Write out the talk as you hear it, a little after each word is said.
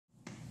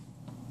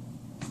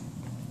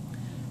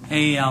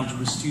Hey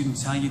algebra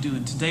students, how you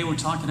doing? Today we're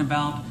talking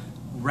about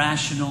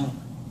rational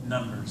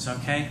numbers,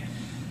 okay?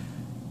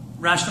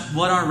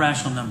 What are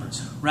rational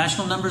numbers?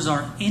 Rational numbers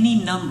are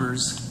any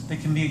numbers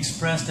that can be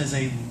expressed as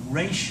a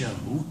ratio,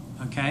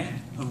 okay?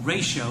 A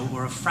ratio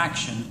or a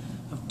fraction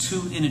of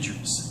two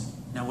integers.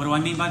 Now what do I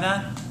mean by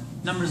that?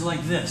 Numbers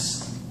like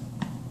this.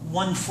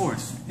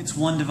 1/4, it's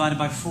 1 divided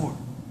by 4.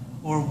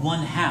 Or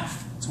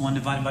 1/2, it's 1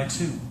 divided by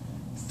 2.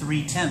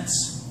 3/10,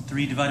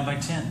 3 divided by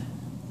 10.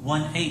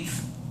 1/8,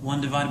 1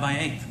 divided by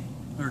 8,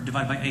 or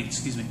divided by 8,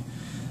 excuse me.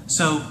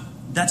 So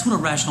that's what a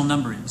rational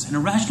number is. And a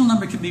rational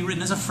number can be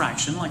written as a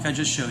fraction, like I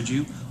just showed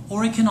you,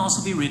 or it can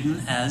also be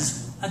written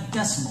as a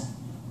decimal.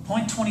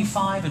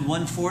 0.25 and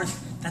 1/4,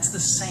 that's the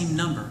same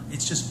number.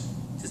 It's just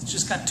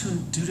got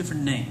two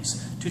different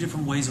names, two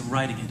different ways of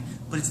writing it,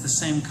 but it's the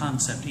same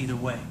concept either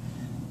way.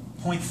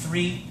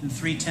 0.3 and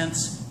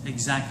 3/10,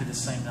 exactly the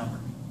same number.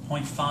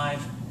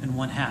 0.5 and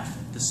 1/2,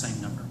 the same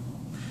number.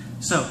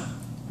 So,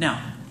 now,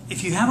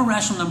 if you have a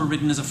rational number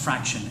written as a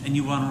fraction and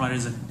you want to write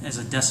it as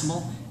a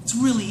decimal, it's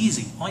really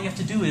easy. All you have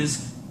to do is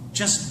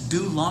just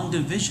do long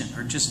division,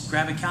 or just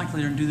grab a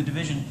calculator and do the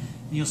division,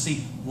 and you'll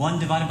see 1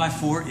 divided by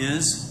 4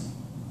 is,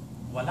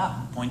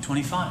 voila,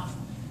 0.25.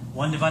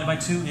 1 divided by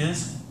 2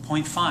 is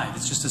 0.5.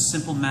 It's just a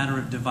simple matter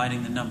of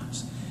dividing the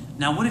numbers.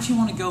 Now, what if you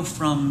want to go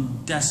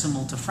from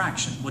decimal to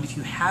fraction? What if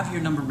you have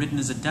your number written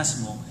as a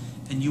decimal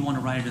and you want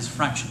to write it as a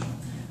fraction?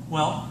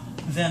 Well,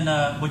 then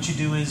what you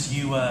do is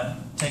you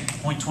take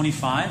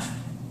 0.25.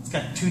 It's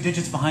got 2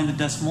 digits behind the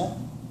decimal,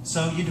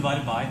 so you divide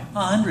it by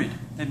 100.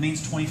 That means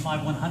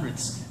 25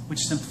 1/100ths, which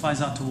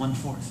simplifies out to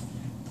 1/4.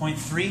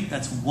 0.3,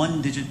 that's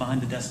 1 digit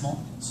behind the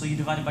decimal, so you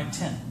divide it by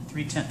 10,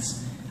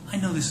 3/10. I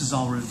know this is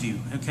all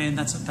review, okay, and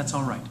that's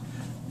all right.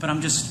 But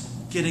I'm just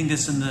getting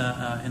this in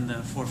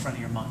the forefront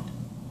of your mind.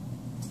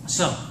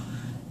 So,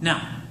 now,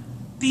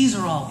 these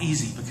are all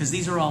easy because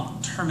these are all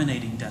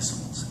terminating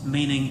decimals,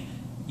 meaning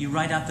you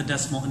write out the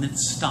decimal and it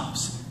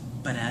stops.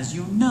 But as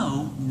you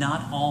know,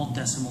 not all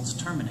decimals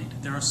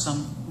terminate. There are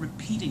some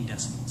repeating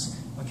decimals.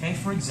 Okay,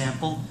 for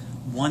example,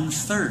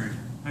 1/3.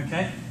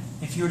 Okay,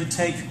 if you were to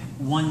take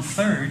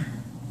 1/3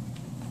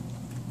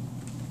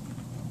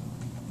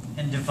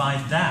 and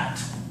divide that,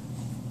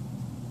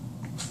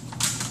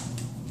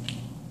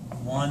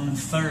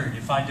 1/3.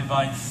 If I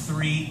divide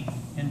 3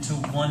 into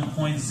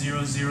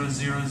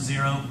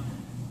 1.0000,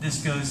 this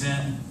goes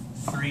in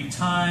 3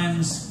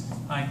 times.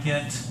 I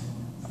get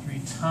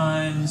 3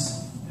 times,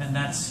 and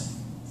that's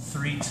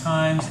 3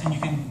 times, and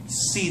you can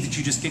see that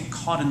you just get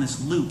caught in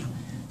this loop.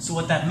 So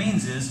what that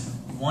means is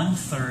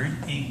 1/3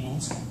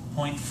 equals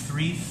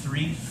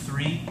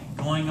 0.333,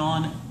 going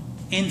on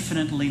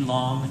infinitely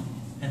long,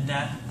 and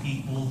that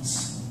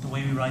equals, the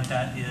way we write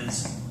that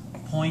is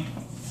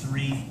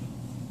 0.3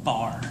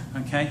 bar,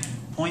 okay?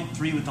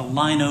 0.3 with a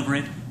line over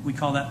it, we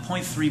call that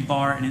 0.3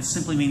 bar, and it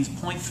simply means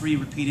 0.3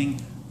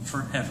 repeating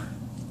forever.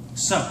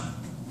 So,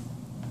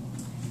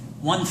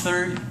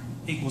 1/3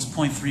 equals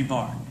 0.3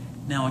 bar.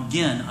 Now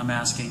again, I'm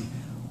asking,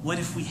 what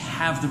if we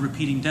have the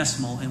repeating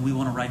decimal and we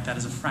want to write that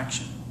as a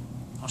fraction?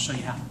 I'll show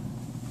you how.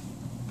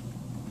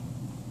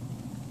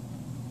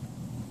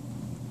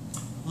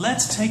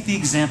 Let's take the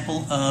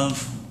example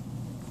of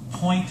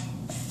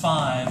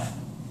 0.5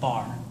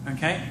 bar,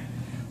 okay?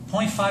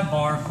 0.5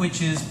 bar,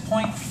 which is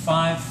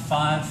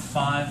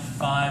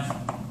 0.5555,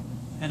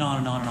 and on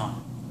and on and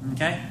on,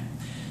 okay?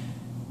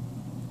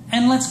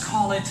 And let's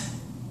call it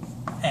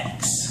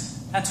x.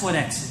 That's what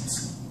x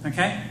is,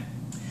 okay?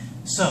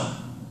 So,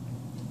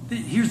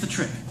 here's the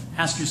trick.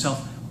 Ask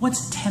yourself,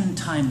 what's 10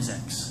 times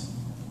x?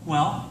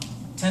 Well,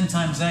 10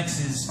 times x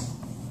is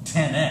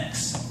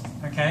 10x,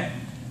 okay?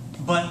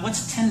 But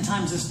what's 10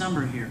 times this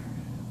number here?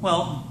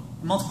 Well,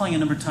 multiplying a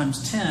number times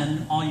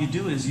 10, all you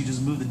do is you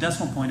just move the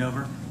decimal point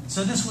over.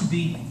 So this would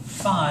be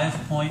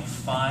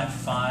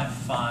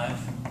 5.555,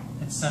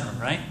 etc.,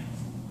 right?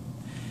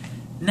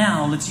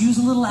 Now, let's use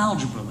a little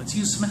algebra. Let's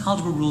use some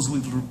algebra rules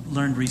we've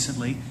learned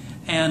recently.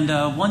 And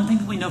one thing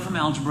that we know from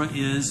algebra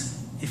is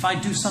if I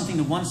do something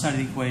to one side of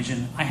the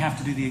equation, I have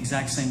to do the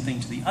exact same thing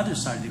to the other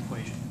side of the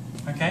equation.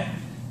 Okay?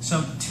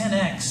 So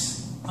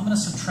 10x, I'm going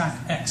to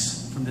subtract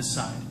x from this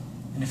side.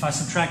 And if I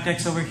subtract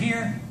x over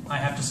here, I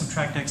have to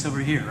subtract x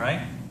over here,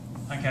 right?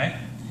 Okay?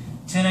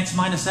 10x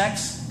minus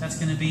x, that's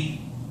going to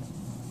be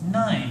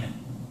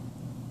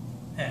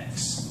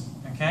 9x.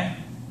 Okay?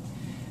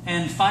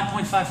 And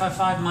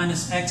 5.555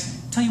 minus x,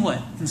 tell you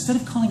what, instead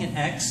of calling it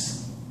x,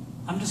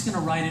 I'm just going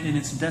to write it in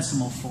its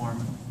decimal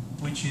form,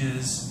 which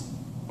is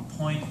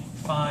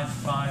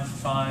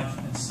 0.555,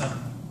 etc.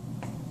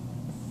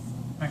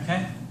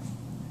 Okay?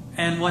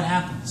 And what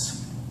happens?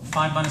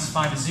 5 minus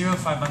 5 is 0,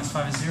 5 minus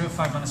 5 is 0,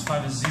 5 minus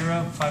 5 is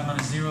 0, 5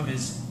 minus 0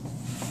 is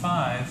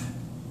 5.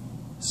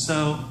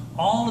 So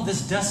all of this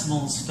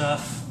decimal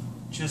stuff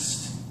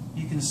just,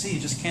 you can see,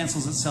 it just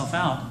cancels itself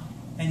out,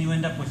 and you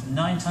end up with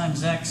 9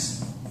 times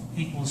x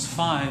equals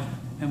 5.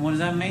 And what does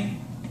that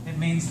mean? It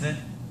means that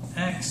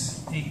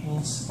x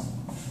equals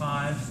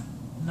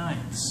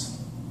 5/9.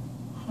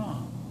 Huh,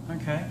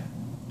 okay.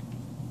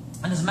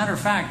 And as a matter of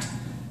fact,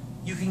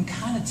 you can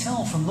kind of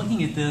tell from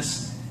looking at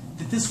this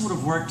that this would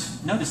have worked.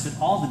 Notice that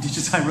all the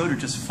digits I wrote are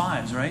just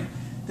 5s, right?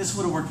 This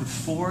would have worked with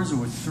 4s or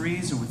with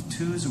 3s or with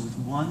 2s or with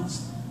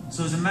 1s.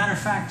 So as a matter of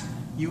fact,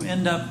 you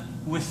end up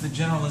with the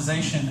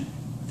generalization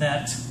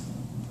that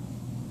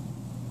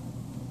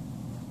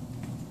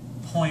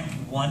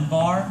 0.1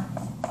 bar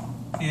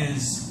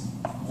is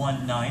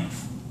 1/9.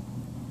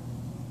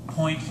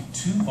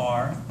 0.2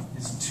 bar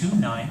is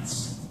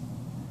 2/9.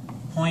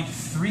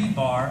 0.3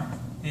 bar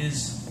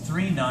is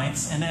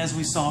 3/9. And as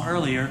we saw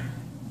earlier,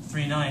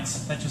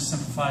 3/9, that just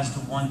simplifies to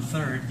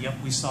 1/3.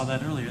 Yep, we saw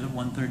that earlier, that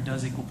 1/3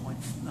 does equal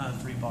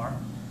 0.3 bar.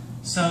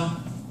 So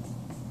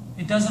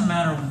it doesn't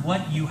matter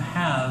what you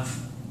have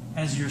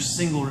as your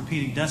single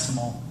repeating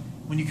decimal.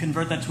 When you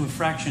convert that to a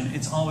fraction,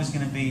 it's always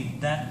going to be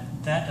that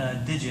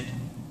digit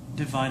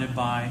divided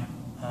by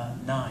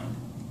 9.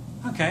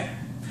 Okay,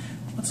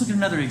 let's look at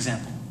another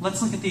example.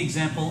 Let's look at the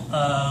example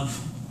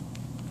of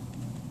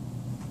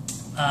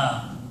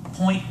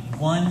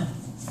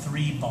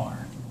 0.13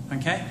 bar.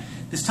 Okay,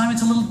 this time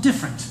it's a little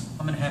different.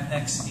 I'm going to have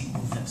x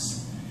equal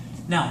this.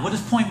 Now, what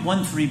does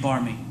 0.13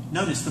 bar mean?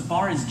 Notice the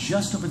bar is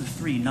just over the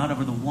 3, not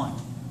over the 1.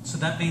 So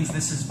that means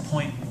this is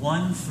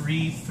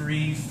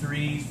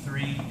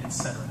 0.13333,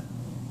 etc.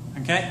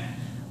 Okay?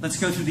 Let's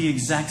go through the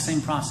exact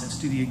same process.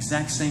 Do the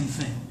exact same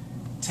thing.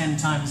 10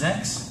 times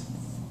x,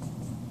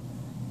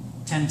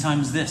 10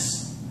 times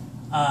this.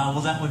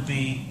 Well, that would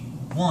be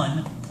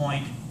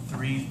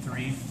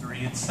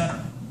 1.333,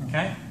 etc.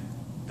 Okay?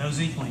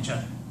 Those equal each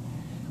other.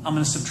 I'm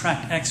going to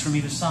subtract x from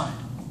either side.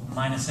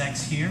 Minus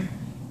x here,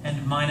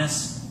 and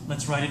minus,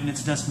 let's write it in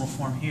its decimal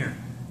form here.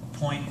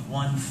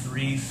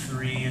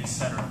 0.133,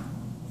 etc.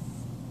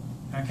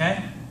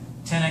 Okay?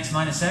 10x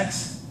minus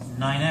x,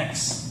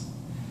 9x.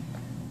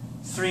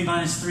 3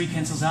 minus 3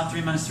 cancels out,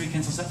 3 minus 3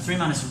 cancels out. 3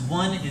 minus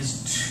 1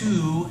 is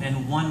 2,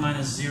 and 1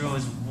 minus 0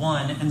 is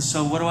 1. And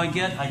so what do I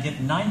get? I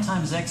get 9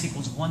 times x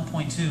equals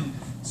 1.2.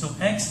 So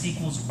x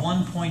equals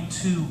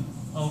 1.2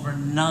 over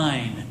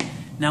 9.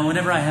 Now,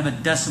 whenever I have a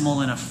decimal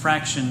and a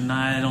fraction,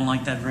 I don't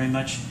like that very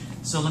much.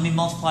 So let me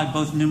multiply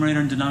both numerator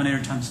and denominator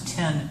times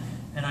 10,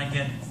 and I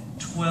get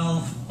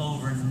 12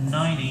 over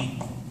 90.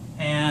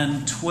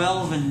 And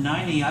 12 and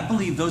 90, I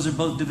believe those are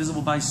both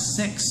divisible by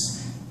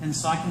 6. And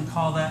so I can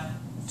call that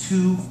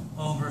 2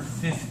 over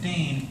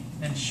 15.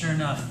 And sure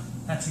enough,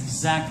 that's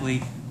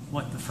exactly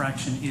what the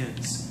fraction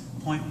is.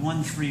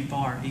 0.13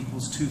 bar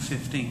equals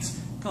 2/15.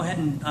 Go ahead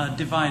and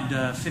divide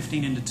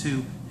 15 into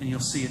 2, and you'll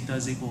see it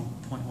does equal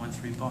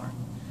 0.13 bar.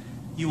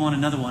 You want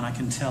another one, I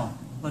can tell.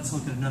 Let's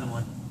look at another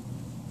one.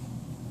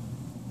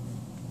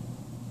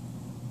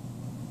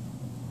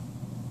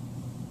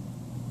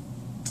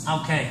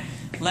 Okay,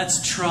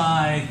 let's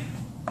try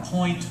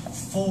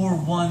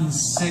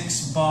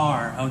 0.416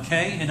 bar,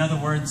 okay? In other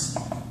words,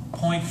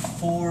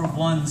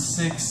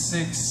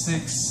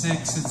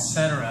 0.416666,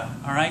 etc.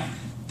 All right?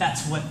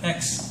 That's what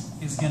x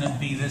is going to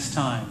be this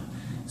time.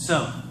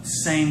 So,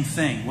 same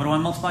thing. What do I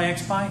multiply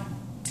x by?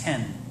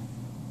 10.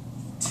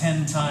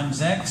 10 times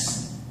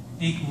x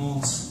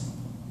equals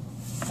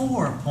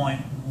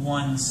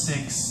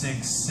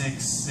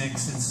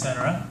 4.16666,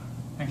 etc.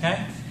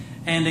 Okay?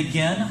 And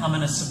again, I'm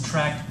going to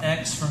subtract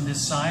x from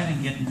this side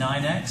and get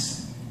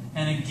 9x.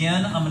 And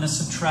again, I'm going to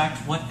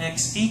subtract what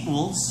x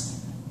equals,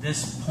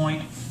 this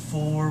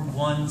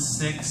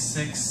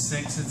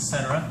 0.41666,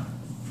 etc.,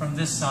 from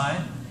this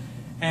side.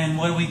 And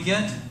what do we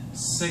get?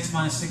 6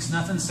 minus 6,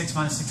 nothing. 6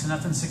 minus 6,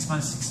 nothing. 6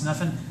 minus 6,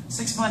 nothing.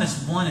 6 minus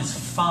 1 is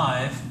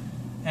 5.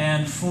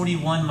 And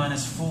 41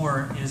 minus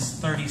 4 is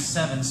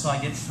 37. So I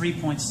get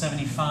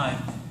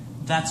 3.75.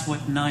 That's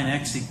what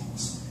 9x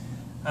equals.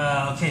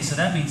 Okay, so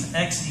that means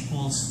x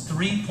equals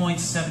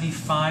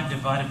 3.75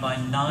 divided by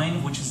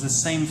 9, which is the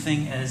same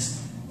thing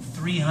as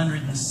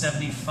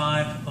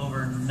 375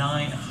 over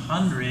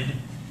 900.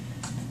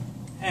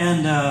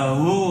 And,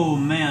 oh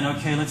man,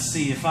 okay, let's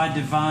see. If I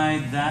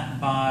divide that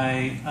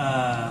by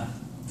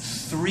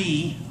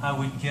 3, I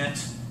would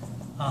get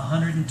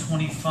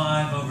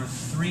 125 over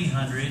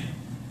 300.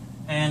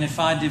 And if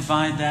I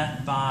divide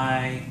that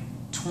by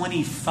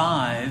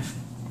 25,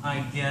 I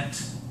get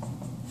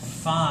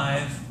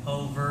 5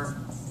 over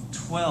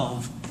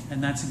 12.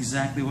 And that's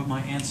exactly what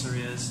my answer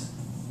is,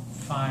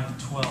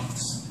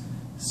 5/12.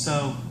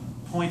 So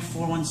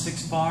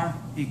 0.416 bar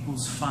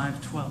equals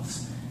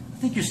 5/12. I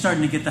think you're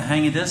starting to get the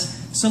hang of this.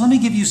 So let me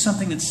give you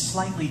something that's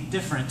slightly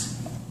different.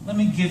 Let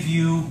me give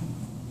you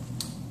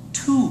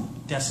 2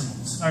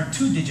 decimals, or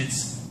 2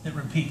 digits that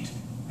repeat.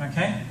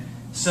 Okay?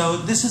 So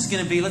this is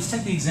going to be, let's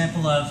take the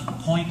example of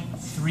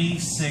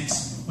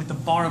 0.36 with the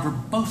bar over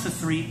both the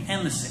 3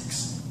 and the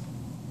 6.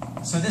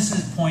 So this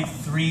is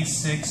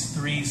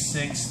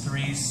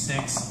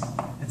 0.363636,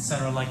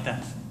 etc., like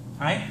that.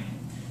 All right?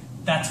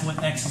 That's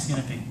what x is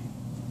going to be.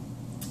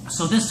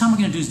 So this time we're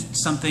going to do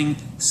something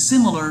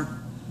similar,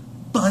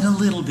 but a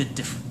little bit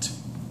different.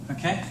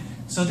 Okay?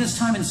 So this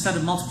time, instead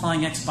of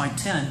multiplying x by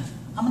 10,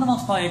 I'm going to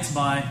multiply x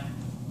by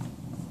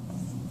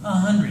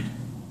 100.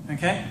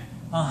 Okay?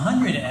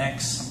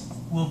 100x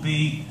will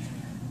be,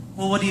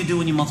 well, what do you do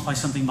when you multiply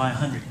something by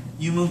 100?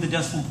 You move the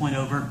decimal point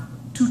over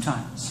 2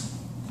 times.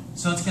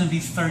 So it's going to be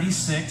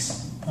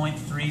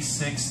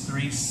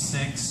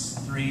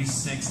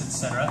 36.363636,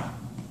 etc.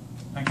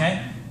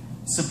 Okay?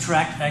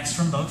 Subtract x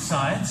from both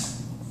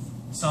sides.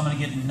 So I'm going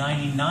to get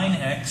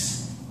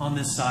 99x on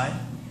this side.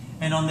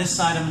 And on this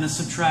side, I'm going to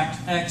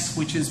subtract x,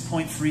 which is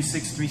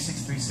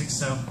 0.363636.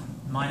 So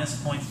minus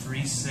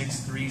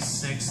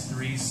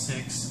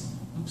 0.363636.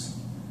 Oops.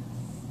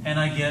 And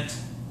I get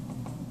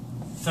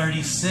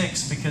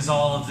 36 because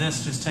all of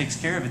this just takes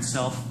care of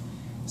itself.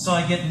 So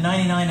I get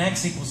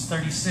 99x equals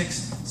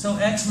 36. So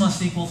x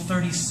must equal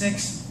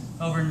 36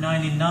 over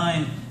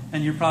 99.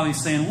 And you're probably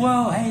saying,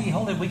 whoa, hey,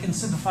 hold it, we can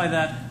simplify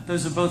that.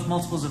 Those are both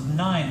multiples of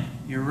 9.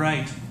 You're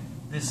right.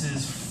 This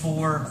is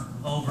 4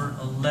 over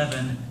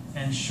 11.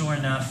 And sure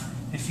enough,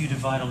 if you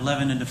divide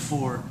 11 into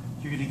 4,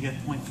 you're going to get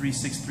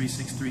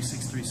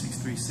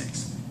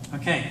 0.3636363636.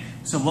 Okay,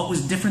 so what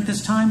was different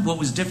this time? What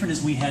was different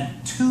is we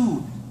had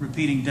 2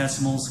 repeating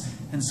decimals,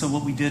 and so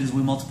what we did is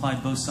we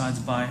multiplied both sides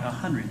by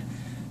 100.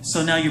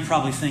 So now you're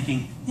probably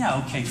thinking,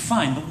 yeah, okay,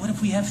 fine, but what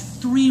if we have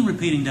 3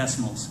 repeating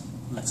decimals?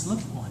 Let's look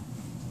at one.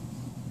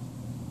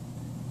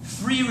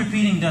 3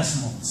 repeating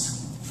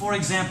decimals. For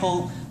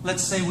example,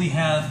 let's say we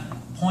have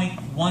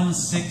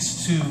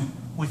 0.162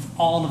 with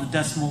all of the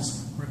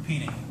decimals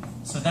repeating.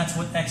 So that's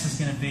what x is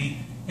going to be.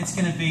 It's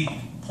going to be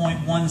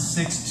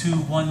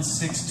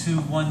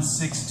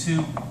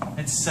 0.162162162,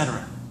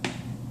 etc.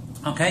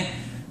 Okay?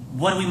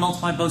 What do we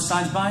multiply both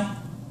sides by?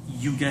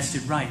 You guessed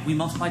it right. We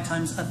multiply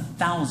times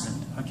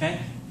 1,000.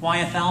 Okay?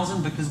 Why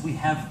 1,000? Because we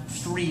have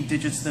 3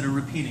 digits that are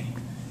repeating.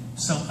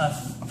 So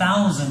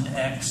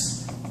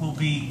 1,000x will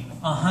be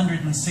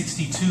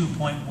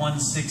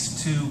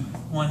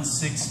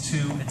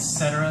 162.162.162,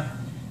 etc.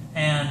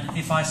 And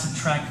if I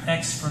subtract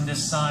x from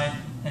this side,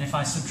 and if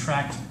I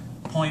subtract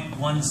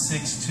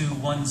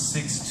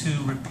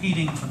 0.162.162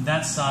 repeating from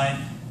that side,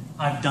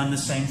 I've done the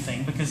same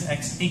thing because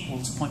x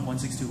equals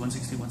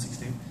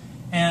 0.162.162.162.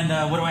 And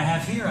what do I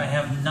have here? I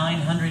have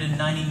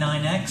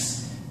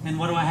 999x. And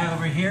what do I have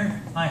over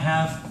here? I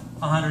have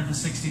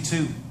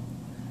 162.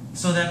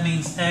 So that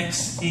means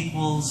x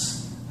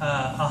equals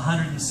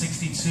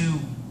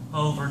 162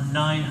 over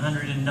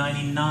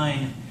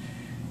 999.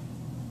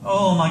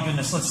 Oh my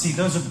goodness, let's see,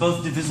 those are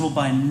both divisible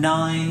by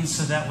 9,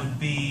 so that would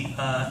be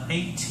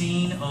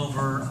 18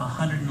 over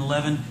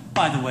 111.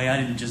 By the way, I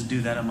didn't just do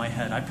that in my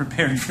head, I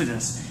prepared for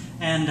this.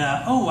 And,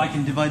 I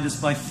can divide this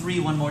by 3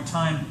 one more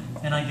time,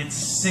 and I get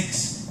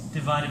 6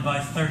 divided by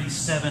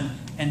 37,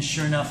 and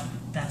sure enough,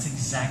 that's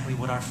exactly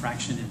what our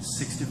fraction is,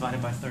 6 divided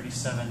by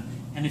 37.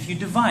 And if you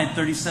divide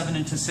 37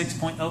 into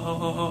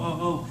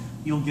 6.00000,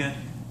 you'll get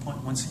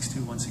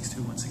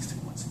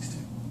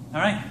 0.162.162.162.162. All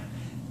right?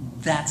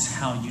 That's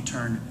how you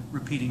turn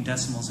repeating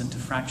decimals into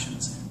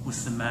fractions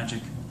with the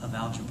magic of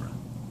algebra.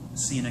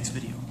 See you next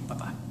video.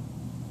 Bye-bye.